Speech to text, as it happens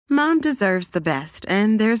Mom deserves the best,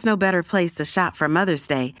 and there's no better place to shop for Mother's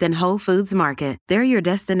Day than Whole Foods Market. They're your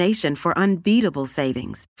destination for unbeatable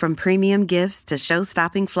savings, from premium gifts to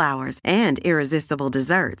show-stopping flowers and irresistible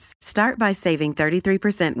desserts. Start by saving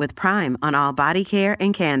 33% with Prime on all body care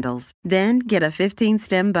and candles. Then get a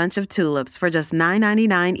 15-stem bunch of tulips for just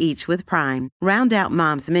 $9.99 each with Prime. Round out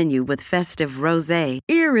Mom's menu with festive rosé,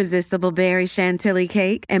 irresistible berry chantilly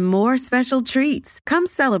cake, and more special treats. Come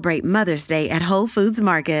celebrate Mother's Day at Whole Foods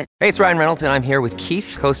Market. Hey, it's Ryan Reynolds, and I'm here with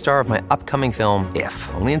Keith, co-star of my upcoming film, If,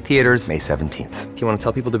 only in theaters May 17th. Do you want to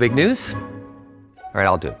tell people the big news? All right,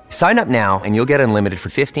 I'll do it. Sign up now and you'll get unlimited for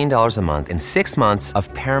 $15 a month and 6 months of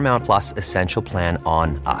Paramount Plus Essential Plan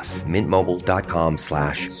on us.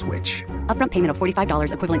 MintMobile.com/switch. Upfront payment of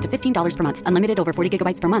 $45 equivalent to $15 per month. Unlimited over 40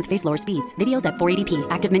 gigabytes per month. Face lower speeds. Videos at 480p.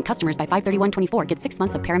 Active Mint customers by 531.24 get 6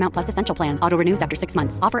 months of Paramount Plus Essential Plan. Auto renews after 6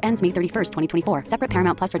 months. Offer ends May 31st, 2024. Separate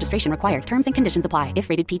Paramount Plus registration required. Terms and conditions apply if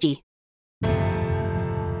rated PG.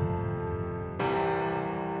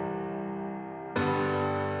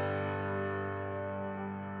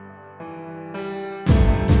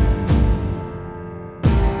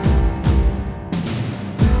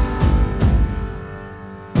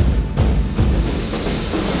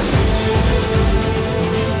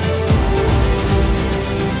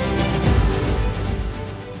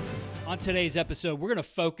 On today's episode, we're going to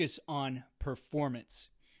focus on performance,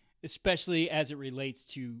 especially as it relates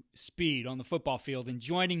to speed on the football field. And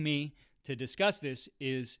joining me to discuss this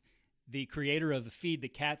is the creator of the Feed the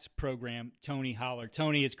Cats program, Tony Holler.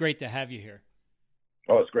 Tony, it's great to have you here.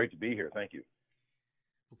 Oh, it's great to be here. Thank you.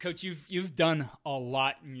 Well, Coach, you've done a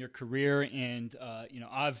lot in your career, and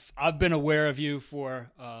I've been aware of you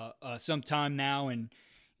for some time now, and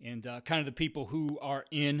kind of the people who are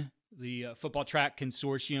in the football track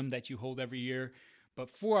consortium that you hold every year. But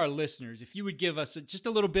for our listeners, if you would give us just a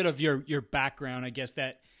little bit of your background, I guess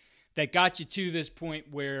that got you to this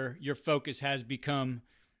point where your focus has become,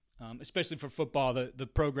 especially for football, the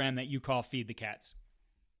program that you call Feed the Cats.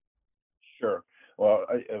 Sure. Well,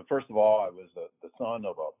 first of all, I was the son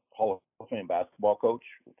of a Hall of Fame basketball coach,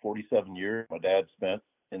 47 years. My dad spent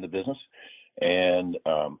in the business. And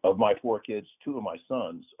of my 4 kids, 2 of my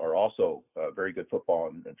sons are also very good football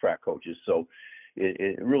and track coaches. So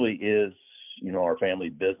it really is, our family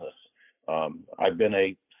business. I've been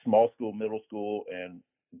a small school, middle school, and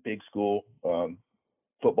big school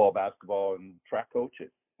football, basketball, and track coach at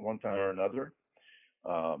one time or another.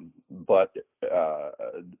 But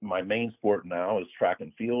my main sport now is track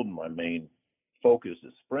and field. And my main focus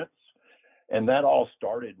is sprints. And that all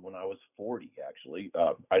started when I was 40, actually.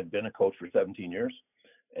 I'd been a coach for 17 years.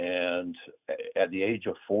 And at the age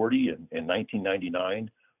of 40 in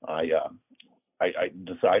 1999, I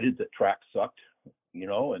decided that track sucked,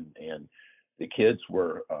 and the kids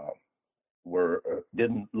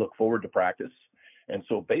didn't look forward to practice. And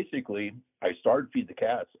so basically I started Feed the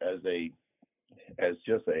Cats as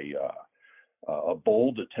just a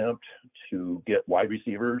bold attempt to get wide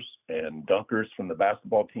receivers and dunkers from the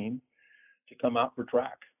basketball team to come out for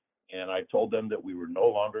track. And I told them that we were no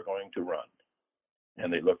longer going to run.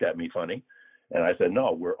 And they looked at me funny. And I said,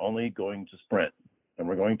 no, we're only going to sprint. And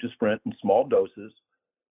we're going to sprint in small doses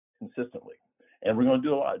consistently. And we're going to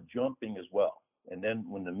do a lot of jumping as well. And then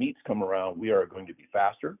when the meets come around, we are going to be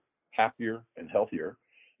faster, happier, and healthier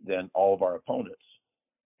than all of our opponents.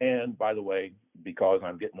 And by the way, because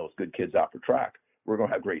I'm getting those good kids out for track, we're going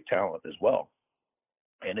to have great talent as well.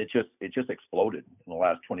 And it just exploded in the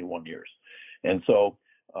last 21 years. And so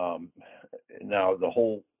now the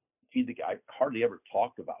whole I hardly ever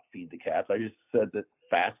talked about Feed the Cats. I just said that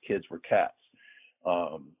fast kids were cats,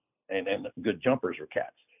 and good jumpers were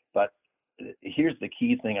cats. But here's the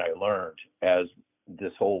key thing I learned as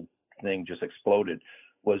this whole thing just exploded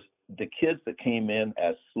was the kids that came in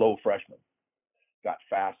as slow freshmen got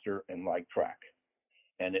faster and liked track.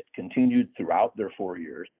 And it continued throughout their 4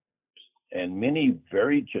 years. And many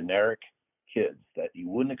very generic kids that you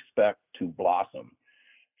wouldn't expect to blossom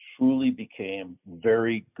truly became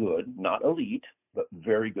very good, not elite, but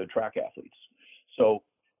very good track athletes. So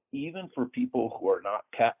even for people who are not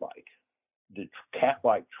cat-like, the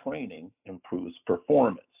cat-like training improves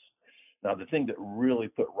performance. Now, the thing that really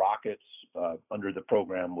put rockets under the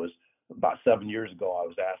program was about 7 years ago, I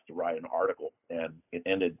was asked to write an article, and it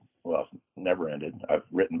ended, well, never ended. I've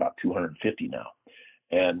written about 250 now.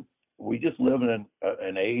 And we just live in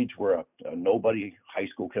an age where a nobody high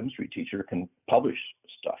school chemistry teacher can publish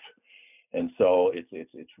stuff. And so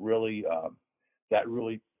it's really, that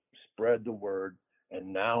really spread the word.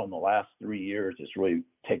 And now in the last 3 years, it's really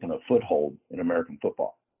taken a foothold in American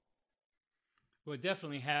football. Well, it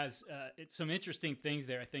definitely has it's some interesting things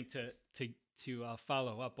there, I think, to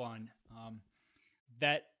follow up on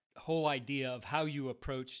that whole idea of how you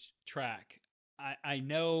approach track. I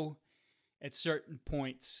know at certain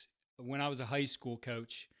points when I was a high school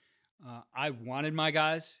coach, I wanted my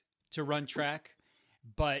guys to run track,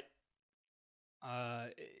 but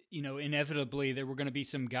inevitably there were going to be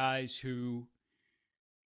some guys who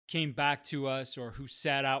came back to us or who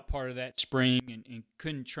sat out part of that spring and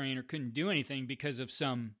couldn't train or couldn't do anything because of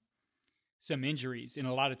some injuries. And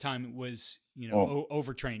a lot of time it was,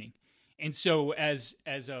 overtraining. And so as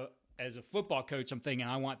a football coach, I'm thinking,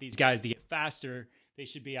 I want these guys to get faster. They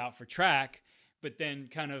should be out for track. But then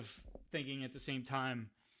kind of thinking at the same time,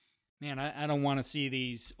 man, I don't want to see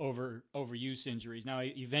these overuse injuries. Now,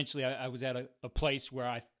 eventually I was at a place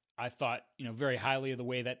where I thought, very highly of the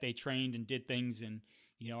way that they trained and did things, and,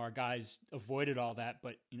 our guys avoided all that.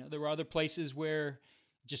 But, there were other places where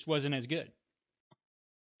it just wasn't as good.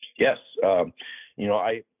 Yes.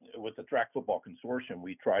 With the Track Football Consortium,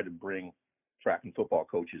 we try to bring track and football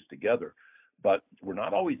coaches together, but we're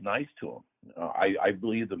not always nice to them. I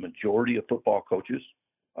believe the majority of football coaches,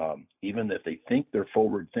 even if they think they're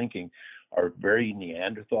forward thinking, are very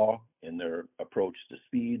Neanderthal in their approach to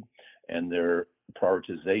speed and their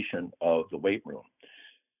prioritization of the weight room.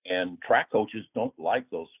 And track coaches don't like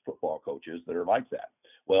those football coaches that are like that.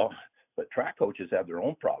 Well, but track coaches have their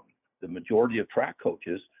own problem. The majority of track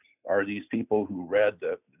coaches are these people who read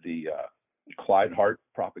the Clyde Hart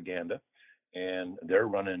propaganda, and they're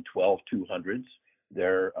running 12 200s.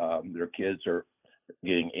 Their kids are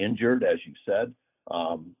getting injured, as you said.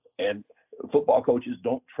 And football coaches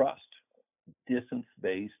don't trust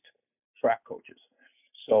distance-based track coaches.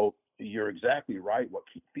 So you're exactly right. What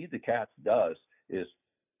Feed the Cats does is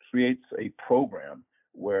creates a program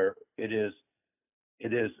where it is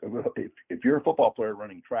if you're a football player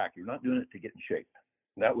running track, you're not doing it to get in shape.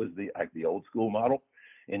 That was the old school model.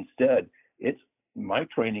 Instead, my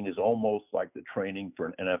training is almost like the training for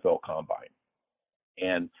an NFL combine.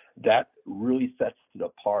 And that really sets it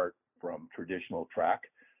apart from traditional track.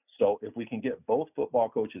 So if we can get both football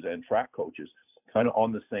coaches and track coaches kind of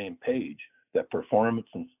on the same page, that performance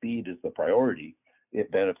and speed is the priority,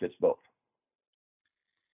 it benefits both.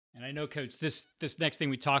 And I know, Coach, this next thing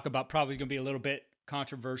we talk about probably is going to be a little bit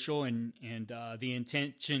controversial, and the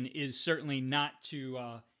intention is certainly not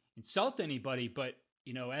to insult anybody, but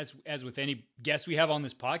as with any guest we have on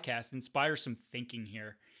this podcast, inspire some thinking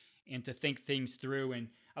here and to think things through. And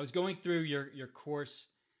I was going through your course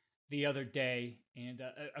the other day, and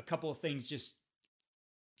a couple of things just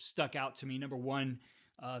stuck out to me. Number one,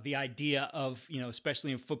 the idea of,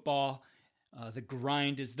 especially in football, the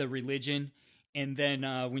grind is the religion. And then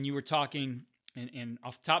when you were talking, and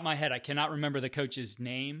off the top of my head, I cannot remember the coach's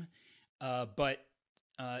name, but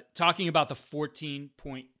talking about the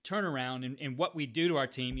 14-point turnaround and what we do to our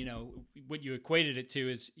team, what you equated it to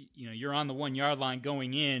is, you're on the 1 yard line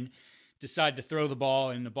going in, decide to throw the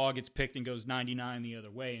ball, and the ball gets picked and goes 99 the other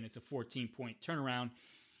way, and it's a 14-point turnaround.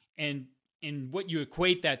 And what you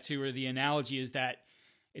equate that to, or the analogy, is that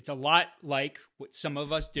it's a lot like what some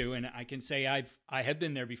of us do, and I can say I have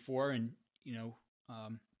been there before, and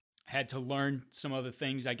had to learn some other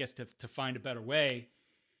things, I guess, to find a better way,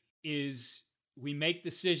 is we make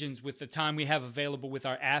decisions with the time we have available with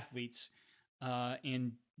our athletes,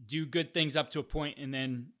 and do good things up to a point, and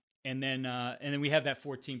then we have that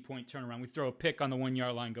 14-point turnaround. We throw a pick on the 1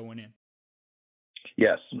 yard line going in.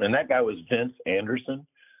 Yes, and that guy was Vince Anderson,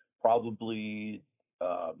 probably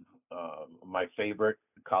my favorite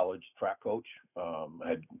college track coach.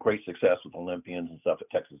 Had great success with Olympians and stuff at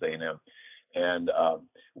Texas A&M. And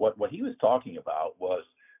what he was talking about was,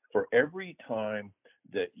 for every time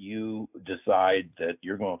that you decide that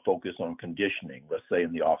you're going to focus on conditioning, let's say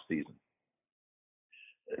in the off season,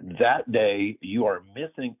 that day you are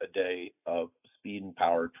missing a day of speed and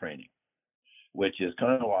power training, which is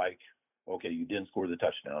kind of like, okay, you didn't score the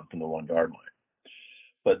touchdown from the 1 yard line.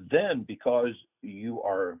 But then, because you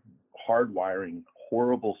are hardwiring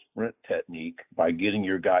horrible sprint technique by getting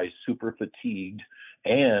your guys super fatigued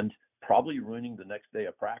and probably ruining the next day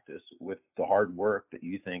of practice with the hard work that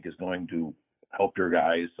you think is going to help your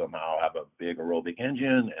guys somehow have a big aerobic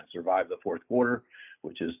engine and survive the fourth quarter,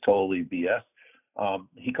 which is totally BS.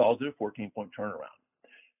 He calls it a 14-point turnaround.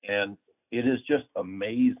 And it is just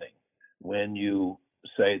amazing when you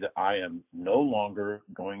say that I am no longer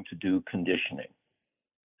going to do conditioning.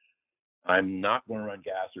 I'm not going to run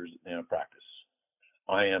gassers in practice.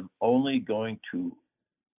 I am only going to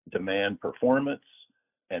demand performance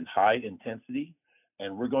and high intensity,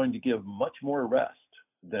 and we're going to give much more rest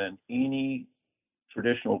than any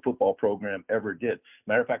traditional football program ever did.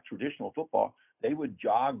 Matter of fact, traditional football, they would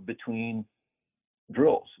jog between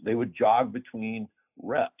drills. They would jog between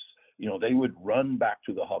reps. They would run back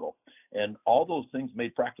to the huddle. And all those things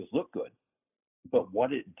made practice look good. But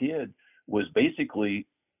what it did was basically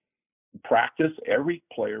practice. Every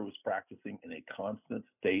player was practicing in a constant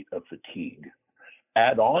state of fatigue.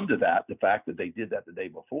 Add on to that the fact that they did that the day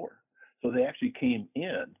before. So they actually came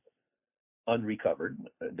in unrecovered.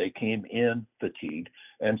 They came in fatigued.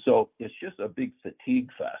 And so it's just a big fatigue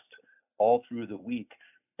fest all through the week.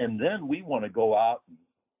 And then we want to go out and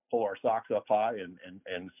pull our socks up high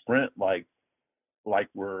and sprint like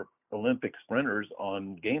we're Olympic sprinters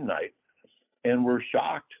on game night. And we're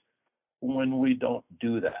shocked when we don't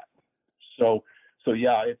do that. So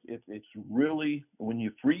yeah, it's really, when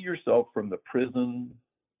you free yourself from the prison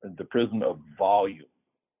of volume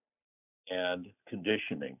and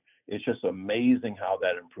conditioning, it's just amazing how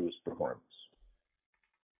that improves performance.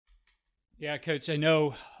 Yeah, Coach, I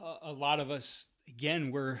know a lot of us,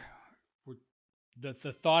 again, the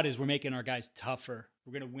thought is we're making our guys tougher.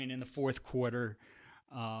 We're going to win in the fourth quarter.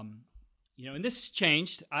 And this has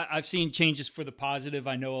changed. I've seen changes for the positive.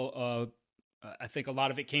 I know, I think a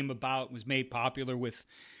lot of it was made popular with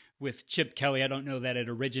Chip Kelly. I don't know that it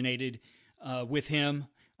originated with him.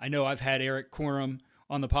 I know I've had Eric Corum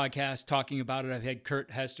on the podcast talking about it. I've had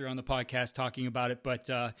Kurt Hester on the podcast talking about it. But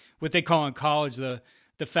what they call in college the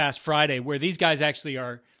Fast Friday, where these guys actually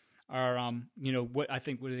are what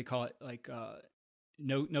do they call it? Like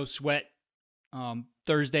no sweat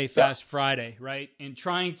Thursday, Fast Friday, right? And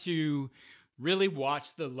trying to really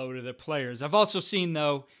watch the load of the players. I've also seen,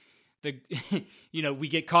 though, we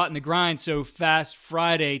get caught in the grind, so Fast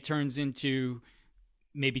Friday turns into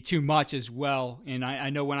maybe too much as well. And I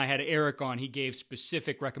know when I had Eric on, he gave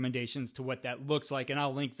specific recommendations to what that looks like, and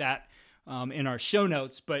I'll link that in our show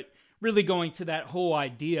notes. But really going to that whole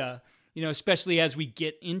idea, especially as we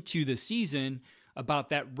get into the season, about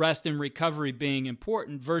that rest and recovery being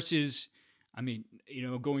important versus,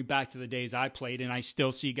 going back to the days I played, and I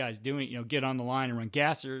still see guys doing, get on the line and run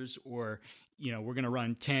gassers, or, we're going to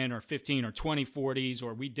run 10 or 15 or 20 40s,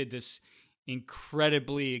 or we did this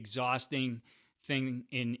incredibly exhausting thing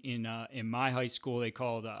in my high school they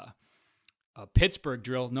called a Pittsburgh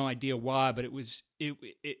drill. No idea why, but it was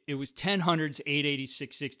 10 hundreds, 880s,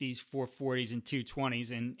 660s, 440s, and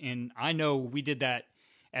 220s, and I know we did that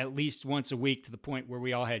at least once a week to the point where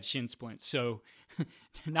we all had shin splints. So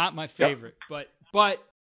not my favorite, but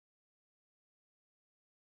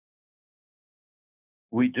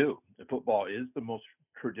we do. Football is the most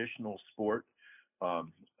traditional sport.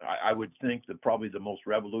 I would think that probably the most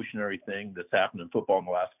revolutionary thing that's happened in football in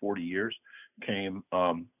the last 40 years came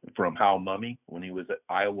from Hal Mumme when he was at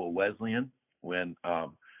Iowa Wesleyan, when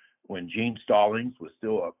Gene Stallings was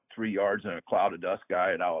still a 3 yards in a cloud of dust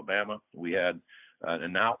guy at Alabama. We had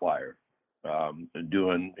an outlier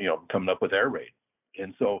coming up with air raid.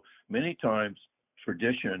 And so many times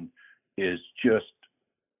tradition is just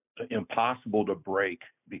impossible to break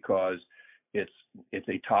because it's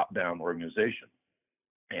a top-down organization.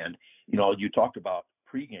 And, you talked about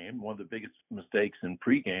pregame. One of the biggest mistakes in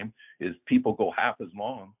pregame is people go half as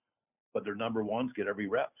long, but their number ones get every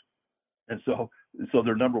rep. And so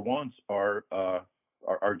their number ones are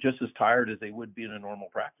just as tired as they would be in a normal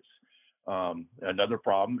practice. Another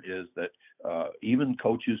problem is that even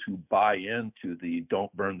coaches who buy into the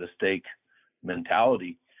don't burn the steak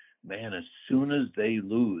mentality, man, as soon as they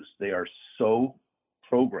lose, they are so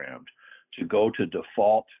programmed to go to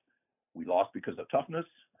default. We lost because of toughness,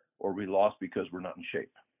 or we lost because we're not in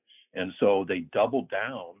shape. And so they double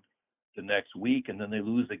down the next week, and then they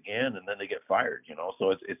lose again, and then they get fired,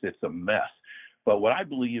 so it's a mess. But what I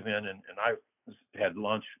believe in, and I had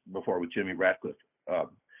lunch before with Jimmy Ratcliffe,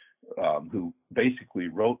 who basically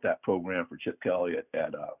wrote that program for Chip Kelly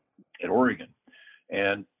at Oregon.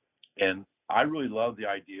 And I really love the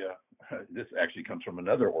idea. This actually comes from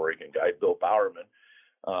another Oregon guy, Bill Bowerman,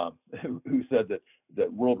 who said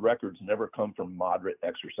that world records never come from moderate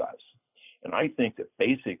exercise. And I think that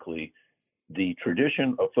basically the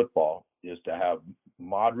tradition of football is to have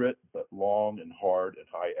moderate but long and hard and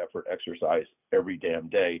high effort exercise every damn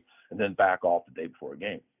day, and then back off the day before a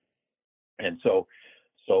game. And so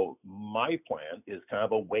my plan is kind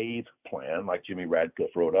of a wave plan, like Jimmy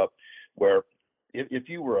Radcliffe wrote up, where if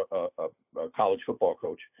you were a college football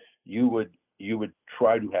coach, you would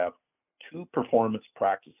try to have 2 performance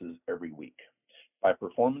practices every week. By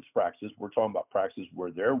performance practices, we're talking about practices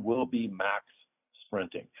where there will be max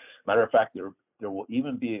sprinting. Matter of fact, there will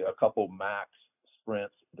even be a couple max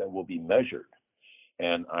sprints that will be measured.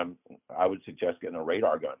 And I would suggest getting a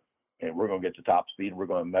radar gun, and we're going to get to top speed, and we're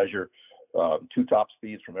going to measure 2 top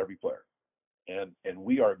speeds from every player. and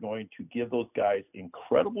we are going to give those guys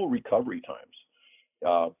incredible recovery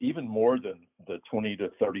times, even more than the 20 to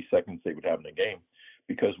 30 seconds they would have in a game,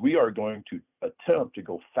 because we are going to attempt to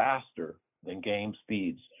go faster than game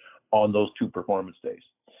speeds on those 2 performance days.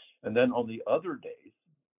 And then on the other days,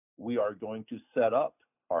 we are going to set up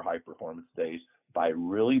our high performance days by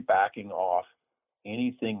really backing off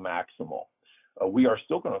anything maximal. We are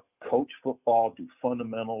still going to coach football, do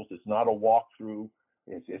fundamentals. It's not a walkthrough.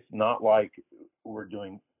 It's not like we're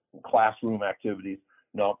doing classroom activities.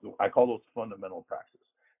 No, I call those fundamental practice.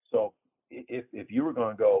 So if you were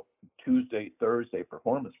going to go Tuesday, Thursday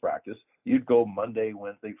performance practice, you'd go Monday,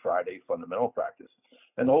 Wednesday, Friday fundamental practice.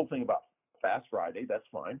 And the whole thing about Fast Friday, that's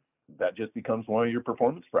fine. That just becomes one of your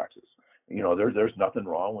performance practices. You know, there's nothing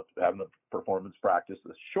wrong with having a performance practice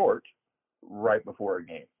that's short right before a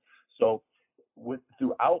game. So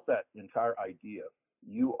throughout that entire idea,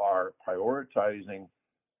 you are prioritizing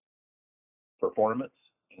performance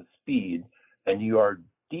and speed, and you are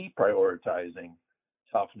deprioritizing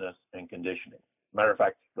toughness and conditioning. Matter of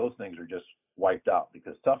fact, those things are just wiped out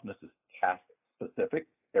because toughness is task specific.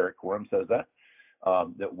 Eric Quorum says that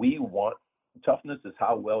we want toughness is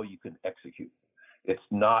how well you can execute. It's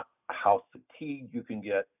not how fatigued you can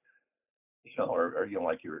get, or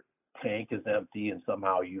like your tank is empty and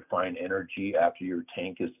somehow you find energy after your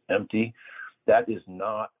tank is empty. That is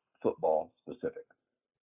not football specific.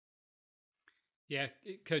 Yeah,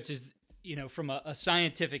 Coach, from a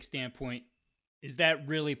scientific standpoint, is that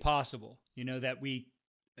really possible? That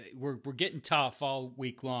we're getting tough all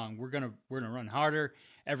week long. We're gonna run harder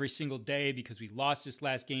every single day because we lost this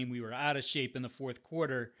last game. We were out of shape in the fourth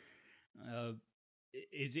quarter.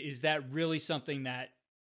 Is that really something that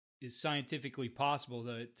is scientifically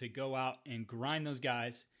possible to go out and grind those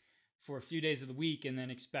guys for a few days of the week and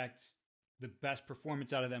then expect the best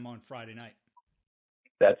performance out of them on Friday night?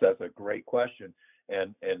 That's a great question.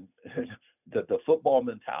 And the football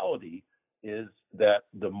mentality is that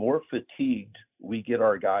the more fatigued we get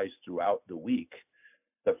our guys throughout the week,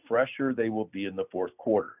 the fresher they will be in the fourth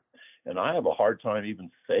quarter. And I have a hard time even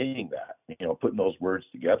saying that, putting those words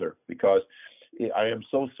together, because I am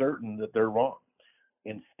so certain that they're wrong.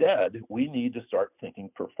 Instead, we need to start thinking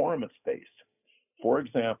performance-based. For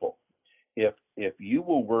example, if you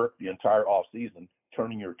will work the entire offseason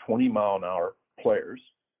turning your 20-mile-an-hour players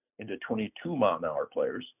into 22-mile-an-hour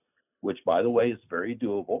players, which, by the way, is very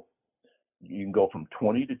doable. You can go from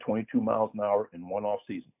 20 to 22 miles an hour in one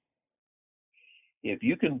offseason. If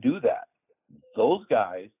you can do that, those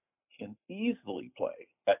guys can easily play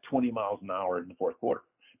at 20 miles an hour in the fourth quarter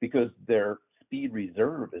because their speed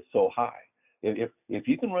reserve is so high. If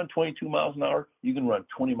you can run 22 miles an hour, you can run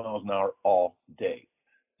 20 miles an hour all day.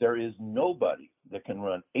 There is nobody that can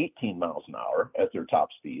run 18 miles an hour at their top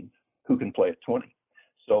speed who can play at 20.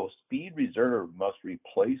 So speed reserve must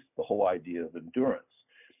replace the whole idea of endurance.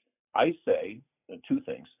 I say 2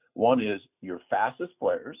 things. One is your fastest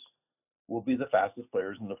players will be the fastest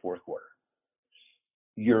players in the fourth quarter.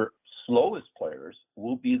 Your slowest players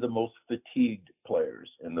will be the most fatigued players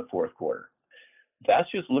in the fourth quarter. That's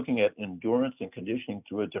just looking at endurance and conditioning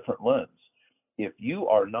through a different lens. If you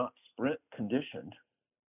are not sprint conditioned,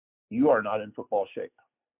 you are not in football shape.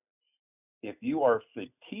 If you are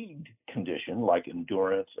fatigued conditioned, like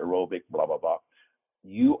endurance, aerobic, blah, blah, blah,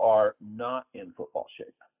 you are not in football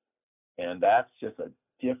shape. And that's just a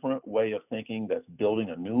different way of thinking that's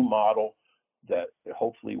building a new model that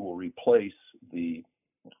hopefully will replace the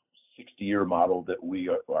 60-year model that we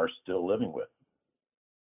are still living with.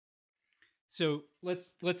 So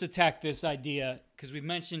let's attack this idea, because we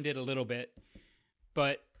mentioned it a little bit.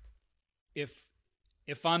 But if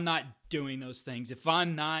I'm not doing those things, if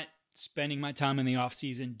I'm not spending my time in the off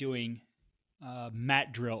season doing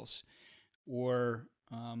mat drills or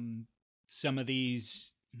some of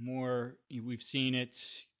these more, we've seen it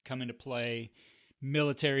come into play,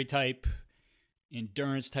 military type,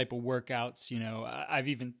 endurance type of workouts. I've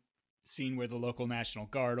even seen where the local National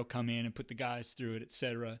Guard will come in and put the guys through it, et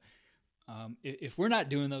cetera. If we're not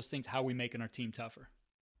doing those things, how are we making our team tougher?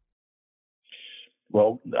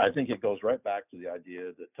 Well, I think it goes right back to the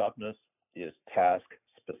idea that toughness is task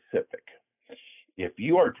specific. If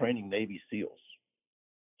you are training Navy SEALs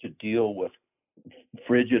to deal with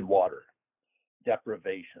frigid water,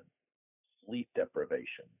 deprivation, sleep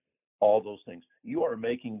deprivation, all those things, you are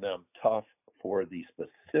making them tough for the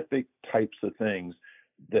specific types of things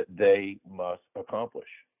that they must accomplish.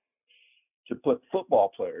 To put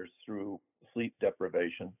football players through sleep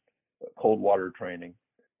deprivation, cold water training,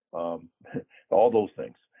 all those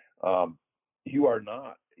things, you are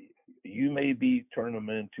not. You may be turning them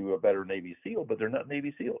into a better Navy SEAL, but they're not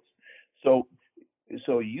Navy SEALs. So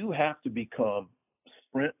so you have to become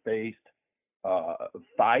sprint based,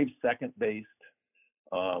 5-second based,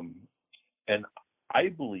 and I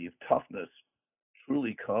believe toughness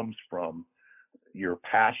truly comes from your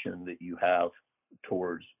passion that you have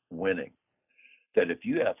towards winning. That if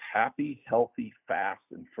you have happy, healthy, fast,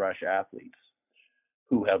 and fresh athletes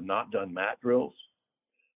who have not done mat drills,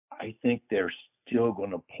 I think they're still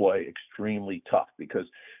going to play extremely tough, because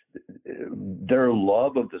their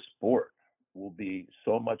love of the sport will be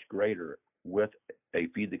so much greater with a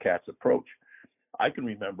feed the cats approach. I can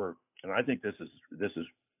remember, and I think this is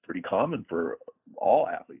pretty common for all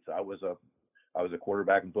athletes. I was a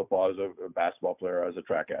quarterback in football. I was a basketball player. I was a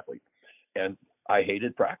track athlete, and I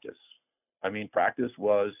hated practice. I mean, practice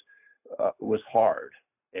was hard,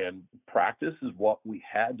 and practice is what we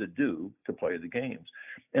had to do to play the games.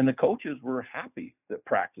 And the coaches were happy that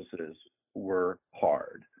practices were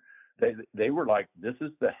hard. They were like, this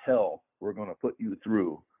is the hell we're going to put you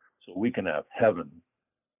through so we can have heaven,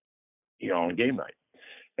 on game night.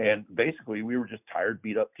 And basically, we were just tired,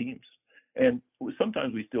 beat up teams. And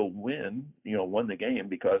sometimes we still won the game,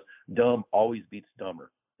 because dumb always beats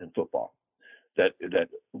dumber in football. That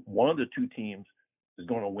one of the two teams is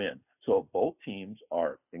going to win. So both teams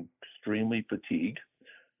are extremely fatigued.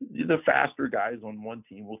 The faster guys on one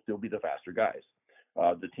team will still be the faster guys.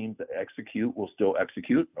 The teams that execute will still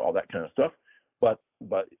execute, all that kind of stuff. But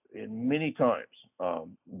in many times,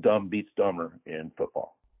 dumb beats dumber in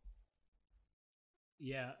football.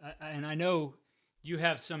 Yeah, and I know you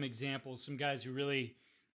have some examples, some guys who really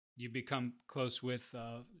you become close with,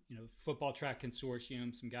 Football Track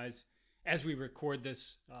Consortium, some guys, as we record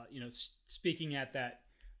this, speaking at that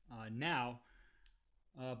now.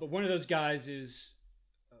 But one of those guys is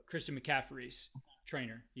Christian McCaffrey's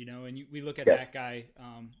trainer, and we look at that guy,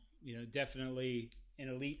 definitely an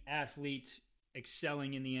elite athlete,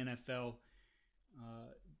 excelling in the NFL,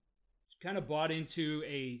 kind of bought into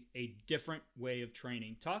a different way of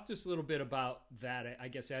training. Talk to us a little bit about that, I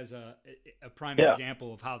guess, as a prime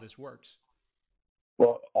example of how this works.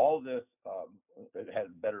 Well, all of this, it had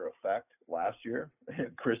better effect last year.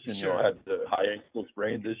 Christian, had the high ankle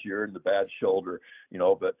sprain this year and the bad shoulder,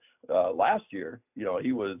 but last year,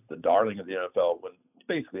 he was the darling of the NFL when he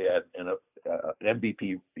basically had an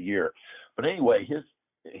MVP year. But anyway,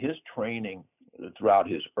 his training throughout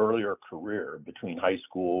his earlier career between high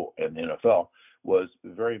school and the NFL was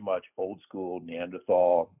very much old school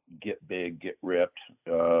Neanderthal, get big, get ripped,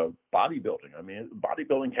 bodybuilding. I mean,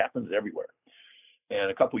 bodybuilding happens everywhere. And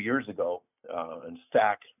a couple of years ago, and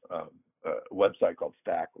Stack, a website called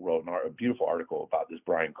Stack, wrote a beautiful article about this.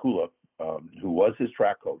 Brian Kula, who was his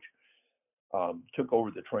track coach, took over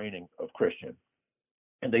the training of Christian,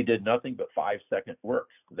 and they did nothing but 5-second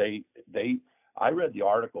works. I read the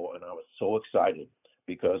article and I was so excited,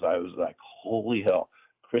 because I was like, holy hell,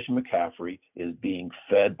 Christian McCaffrey is being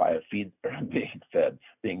trained by a feed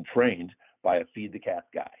the cats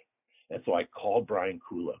guy. And so I called Brian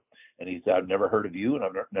Kula, and he said, I've never heard of you, and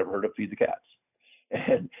I've never heard of Feed the Cats.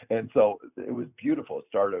 And so it was beautiful. It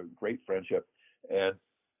started a great friendship. And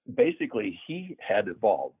basically he had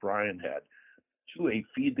evolved, Brian had, to a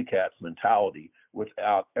Feed the Cats mentality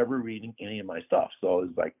without ever reading any of my stuff. So it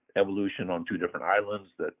was like evolution on two different islands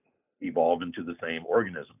that evolved into the same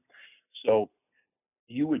organism. So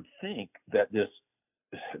you would think that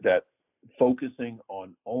that focusing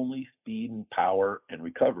on only speed and power and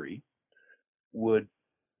recovery would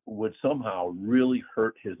somehow really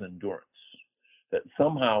hurt his endurance. That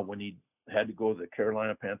somehow when he had to go to the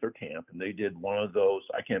Carolina Panther camp and they did one of those,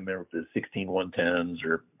 I can't remember if it was 16 110s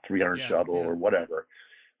or 300 shuttle or whatever,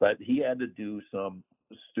 but he had to do some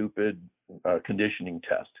stupid conditioning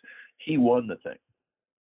test. He won the thing.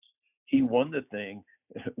 He won the thing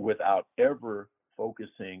without ever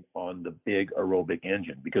focusing on the big aerobic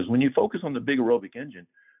engine, because when you focus on the big aerobic engine,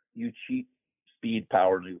 you cheat speed,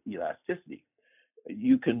 power, and elasticity.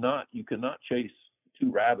 You cannot chase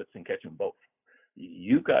two rabbits and catch them both.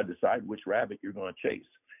 You've got to decide which rabbit you're going to chase.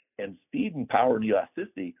 And speed and power and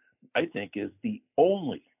elasticity, I think, is the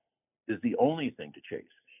only thing to chase.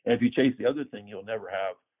 And if you chase the other thing, you'll never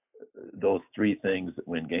have those three things that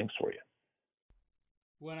win games for you.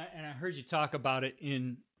 I heard you talk about it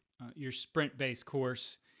in your sprint-based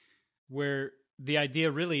course, where the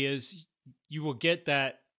idea really is you will get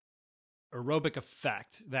that aerobic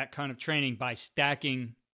effect, that kind of training, by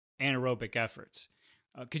stacking anaerobic efforts.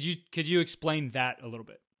 Could you explain that a little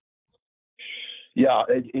bit? Yeah,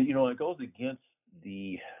 it goes against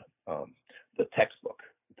the textbook.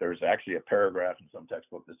 There's actually a paragraph in some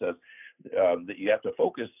textbook that says that you have to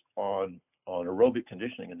focus on aerobic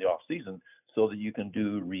conditioning in the off season so that you can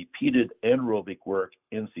do repeated anaerobic work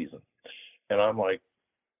in season. And I'm like,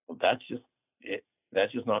 well, that's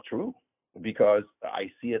just not true, because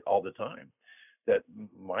I see it all the time that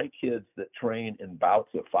my kids that train in bouts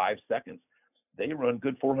of 5 seconds, they run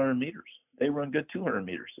good 400 meters. They run good 200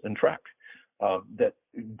 meters in track. That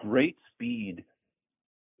great speed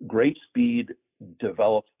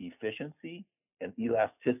develops efficiency and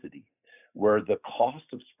elasticity, where the cost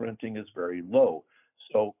of sprinting is very low.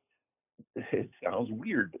 So it sounds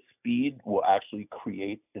weird, but speed will actually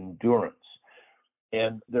create endurance.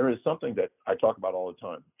 And there is something that I talk about all the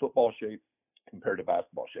time: football shape compared to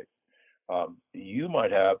basketball shape. You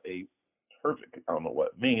might have I don't know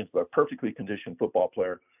what it means, but a perfectly conditioned football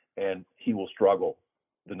player, and he will struggle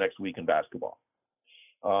the next week in basketball.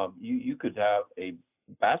 You could have a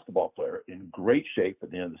basketball player in great shape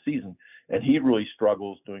at the end of the season, and he really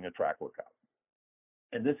struggles doing a track workout.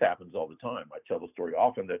 And this happens all the time. I tell the story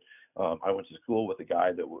often that I went to school with a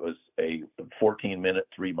guy that was a 14-minute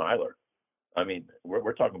 3-miler. I mean,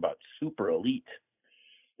 we're talking about super elite.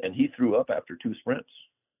 And he threw up after 2 sprints,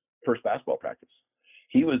 first basketball practice.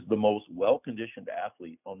 He was the most well-conditioned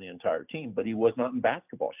athlete on the entire team, but he was not in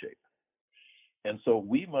basketball shape. And so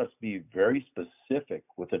we must be very specific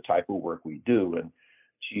with the type of work we do. And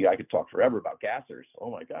gee, I could talk forever about gassers.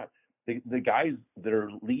 Oh my God. The guys that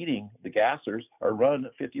are leading the gassers are run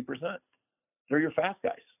at 50%. They're your fast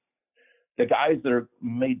guys. The guys that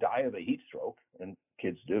may die of a heat stroke, and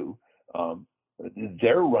kids do,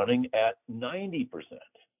 they're running at 90%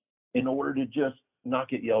 in order to just not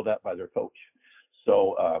get yelled at by their coach.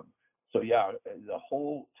 So yeah, the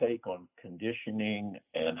whole take on conditioning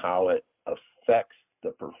and how it affects the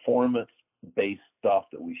performance-based stuff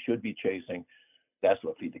that we should be chasing, that's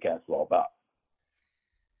what Feed the Cats is all about.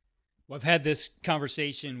 Well, I've had this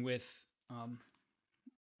conversation with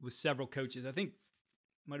several coaches. I think it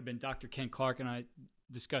might have been Dr. Ken Clark and I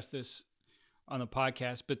discussed this on the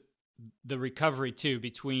podcast, but the recovery too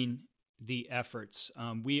between the efforts.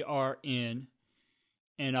 We are in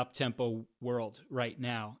an up-tempo world right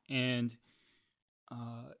now, and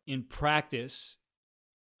in practice,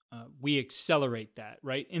 we accelerate that.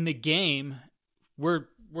 Right in the game, we're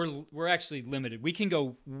actually limited. We can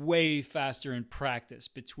go way faster in practice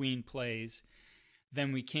between plays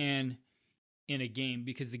than we can in a game,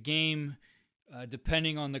 because the game,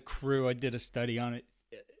 depending on the crew, I did a study on it,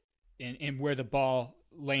 and where the ball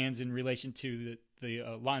lands in relation to the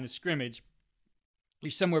line of scrimmage,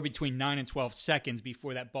 you're somewhere between 9 and 12 seconds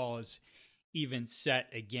before that ball is even set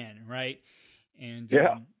again, right? And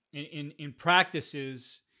yeah. In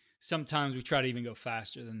practices, sometimes we try to even go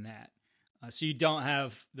faster than that. So you don't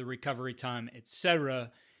have the recovery time, et cetera.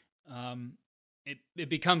 It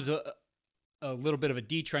becomes a little bit of a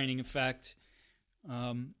detraining effect,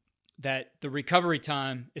 that the recovery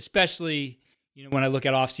time, especially, when I look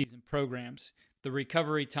at off-season programs, the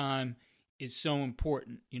recovery time is so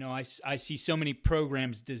important. I see so many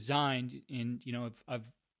programs designed, and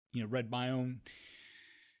I've read my own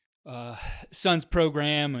son's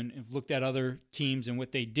program and have looked at other teams, and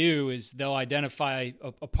what they do is they'll identify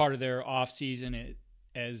a part of their off season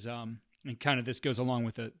as and kind of this goes along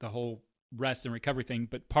with the whole rest and recovery thing,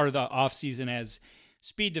 but part of the off season as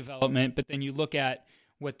speed development. But then you look at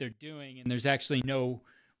what they're doing, and there's actually no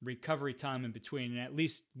recovery time in between. And at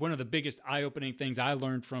least one of the biggest eye-opening things I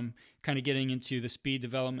learned from kind of getting into the speed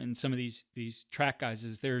development and some of these track guys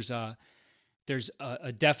is there's a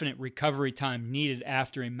definite recovery time needed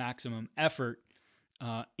after a maximum effort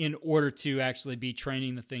in order to actually be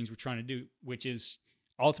training the things we're trying to do, which is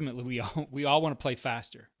ultimately we all want to play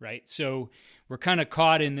faster, right? So we're kind of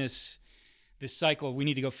caught in this cycle of we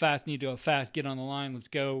need to go fast, get on the line, let's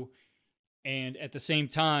go. And at the same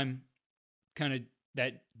time, kind of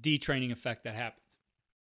that detraining effect that happens.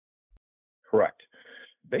 Correct.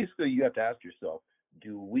 Basically, you have to ask yourself,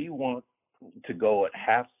 do we want to go at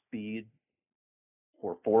half speed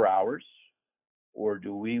for 4 hours, or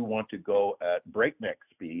do we want to go at breakneck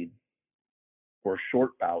speed for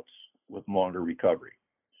short bouts with longer recovery?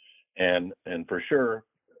 And for sure,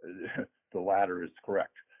 the latter is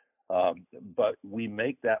correct. But we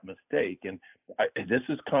make that mistake, and this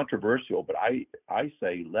is controversial, but I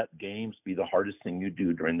say let games be the hardest thing you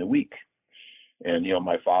do during the week. And,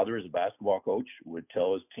 my father as a basketball coach would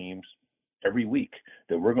tell his teams every week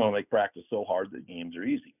that we're going to make practice so hard that games are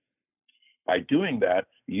easy. By doing that,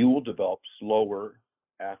 you will develop slower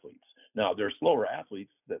athletes. Now, there are slower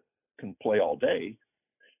athletes that can play all day,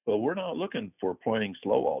 but we're not looking for playing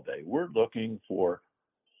slow all day. We're looking for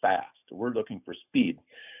fast. We're looking for speed.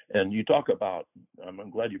 And you talk about, I'm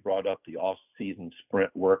glad you brought up the off-season sprint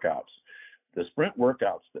workouts. The sprint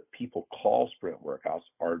workouts that people call sprint workouts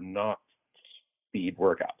are not speed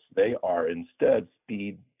workouts. They are instead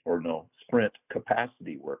speed sprint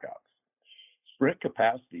capacity workouts. Sprint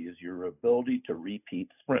capacity is your ability to repeat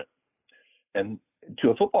sprint. And to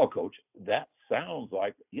a football coach, that sounds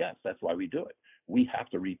like, yes, that's why we do it. We have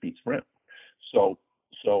to repeat sprint. So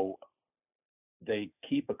they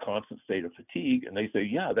keep a constant state of fatigue, and they say,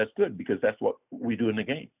 yeah, that's good because that's what we do in the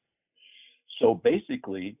game. So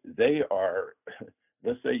basically, they are,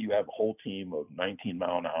 let's say you have a whole team of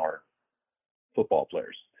 19-mile-an-hour football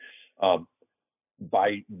players.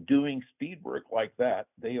 By doing speed work like that,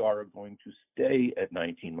 they are going to stay at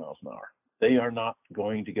 19 miles an hour. They are not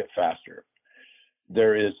going to get faster.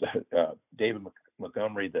 There is David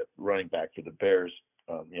Montgomery, that running back for the Bears.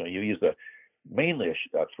 He was mainly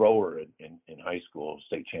a thrower in high school,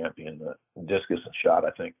 state champion, discus and shot,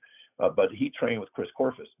 I think. But he trained with Chris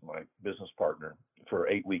Korfist, my business partner, for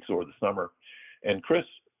 8 weeks over the summer. And Chris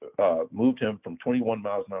moved him from 21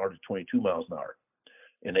 miles an hour to 22 miles an hour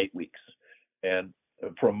in 8 weeks. And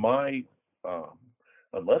from my,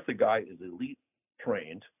 unless the guy is elite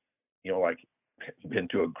trained, like been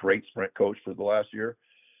to a great sprint coach for the last year,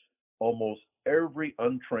 almost every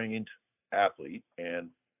untrained athlete, and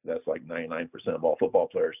that's like 99% of all football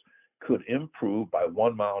players, could improve by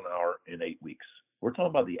 1 mile an hour in 8 weeks. We're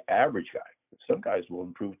talking about the average guy. Some guys will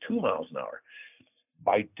improve 2 miles an hour.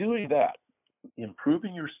 By doing that,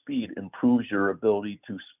 improving your speed improves your ability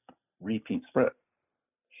to repeat sprint.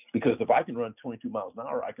 Because if I can run 22 miles an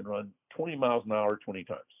hour, I can run 20 miles an hour 20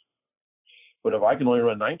 times. But if I can only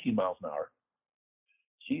run 19 miles an hour,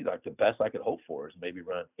 like the best I could hope for is maybe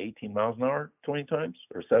run 18 miles an hour 20 times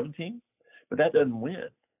or 17. But that doesn't win.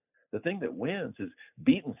 The thing that wins is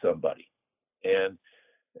beating somebody. And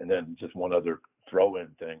then just one other throw-in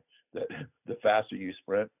thing, that the faster you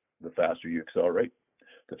sprint, the faster you accelerate.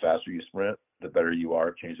 The faster you sprint, the better you are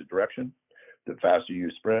at change of direction. The faster you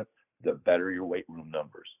sprint, the better your weight room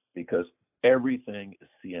numbers, because everything is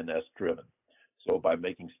CNS driven. So by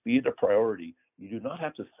making speed a priority, you do not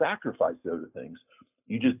have to sacrifice the other things.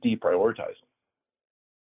 You just deprioritize them.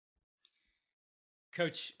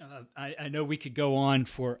 Coach, I know we could go on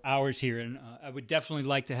for hours here, and I would definitely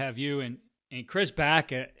like to have you and Chris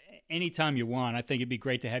back anytime you want. I think it'd be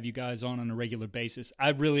great to have you guys on a regular basis. I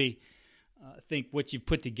really think what you've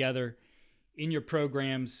put together in your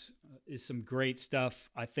programs is some great stuff.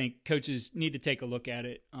 I think coaches need to take a look at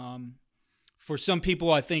it. For some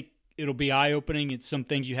people, I think it'll be eye-opening. It's some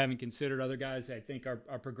things you haven't considered. Other guys, I think,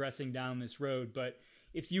 are progressing down this road. But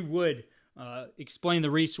if you would explain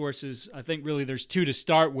the resources, I think really there's two to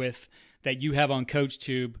start with that you have on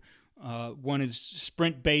CoachTube. One is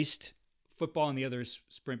sprint-based football, and the other is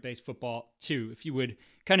sprint-based football 2. If you would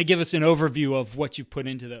kind of give us an overview of what you put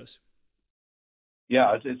into those.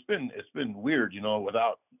 Yeah, it's been weird,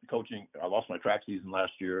 without coaching. I lost my track season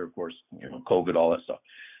last year, of course, COVID, all that stuff.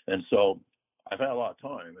 And so I've had a lot of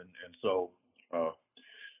time. And so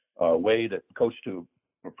Wade at CoachTube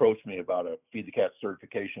approached me about a Feed the Cat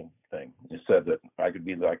certification thing. He said that I could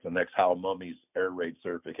be like the next Hal Mummy's air raid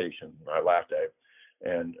certification. I laughed at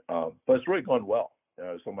it. But it's really gone well.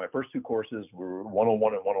 So my first 2 courses were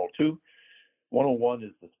 101 and 102. 101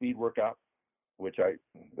 is the speed workout,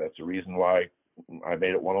 that's the reason why I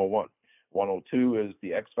made it 101. 102 is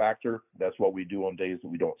the X factor. That's what we do on days that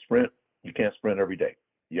we don't sprint. You can't sprint every day.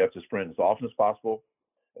 You have to sprint as often as possible,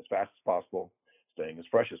 as fast as possible, staying as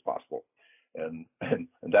fresh as possible. And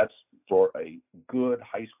that's for a good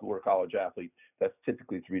high school or college athlete. That's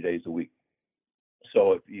typically 3 days a week.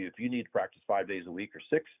 So if you need to practice 5 days a week or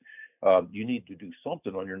 6, you need to do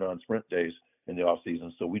something on your non-sprint days in the off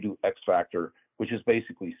season. So we do X factor, which is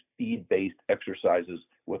basically speed-based exercises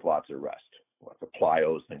with lots of rest, lots of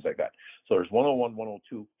plyos, things like that. So there's 101,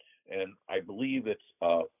 102, and I believe it's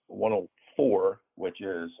 104, which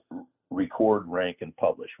is record, rank, and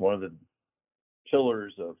publish. One of the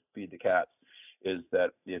pillars of Feed the Cats is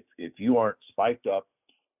that if you aren't spiked up,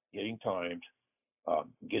 getting timed,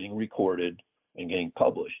 getting recorded, and getting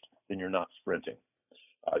published, then you're not sprinting.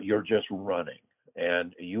 You're just running,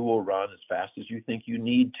 and you will run as fast as you think you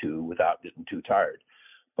need to without getting too tired.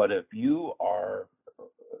 But if you are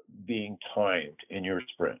being timed in your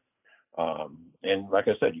sprint, and like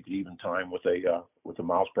I said, you could even time with a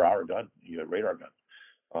miles per hour gun, a radar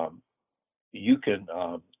gun. You can.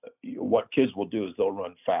 What kids will do is they'll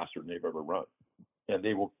run faster than they've ever run, and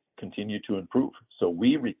they will continue to improve. So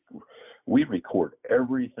we record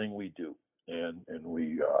everything we do, and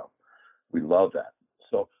we love that.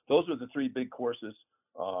 So those are the 3 big courses.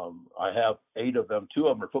 I have 8 of them. 2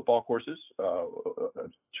 of them are football courses, a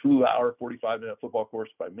 2-hour, 45-minute football course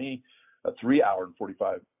by me, a 3-hour and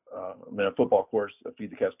 45-minute football course, a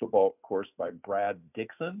Feed the Cats football course by Brad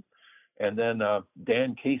Dixon, and then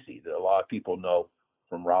Dan Casey, that a lot of people know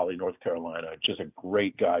from Raleigh, North Carolina. Just a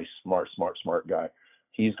great guy, smart guy.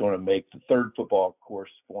 He's going to make the third football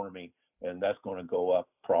course for me, and that's going to go up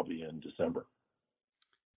probably in December.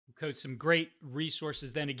 Coach, some great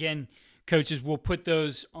resources. Then again, coaches, we'll put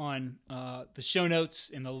those on the show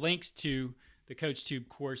notes and the links to the CoachTube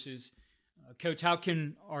courses. Coach, how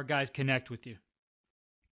can our guys connect with you?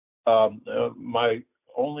 My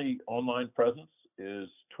only online presence is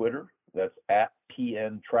Twitter. That's at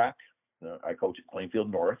PN Track. I coach at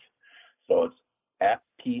Plainfield North, so it's at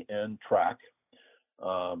PN Track.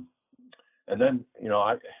 And then,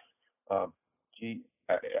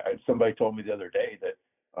 somebody told me the other day that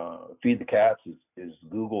Feed the Cats is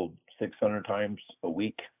Googled 600 times a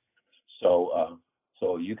week. So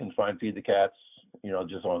you can find Feed the Cats,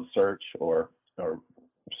 just on search or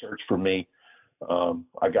search for me. I'm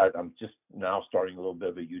just now starting a little bit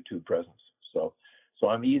of a YouTube presence. So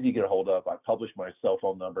I'm easy to get a hold of. I publish my cell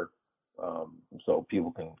phone number, so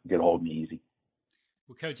people can get a hold of me easy.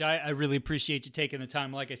 Well, Coach, I really appreciate you taking the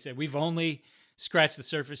time. Like I said, we've only scratched the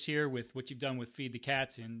surface here with what you've done with Feed the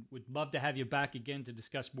Cats, and would love to have you back again to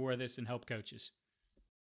discuss more of this and help coaches.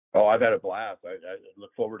 Oh, I've had a blast. I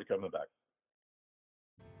look forward to coming back.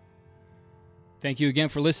 Thank you again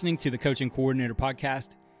for listening to the Coaching Coordinator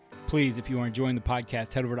Podcast. Please, if you are enjoying the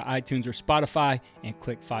podcast, head over to iTunes or Spotify and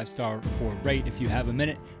click 5-star for rate. If you have a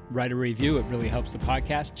minute, write a review. It really helps the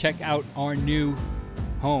podcast. Check out our new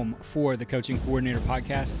home for the Coaching Coordinator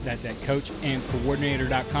Podcast. That's at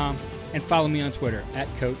coachandcoordinator.com. And follow me on Twitter at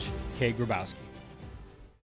Coach K. Grabowski.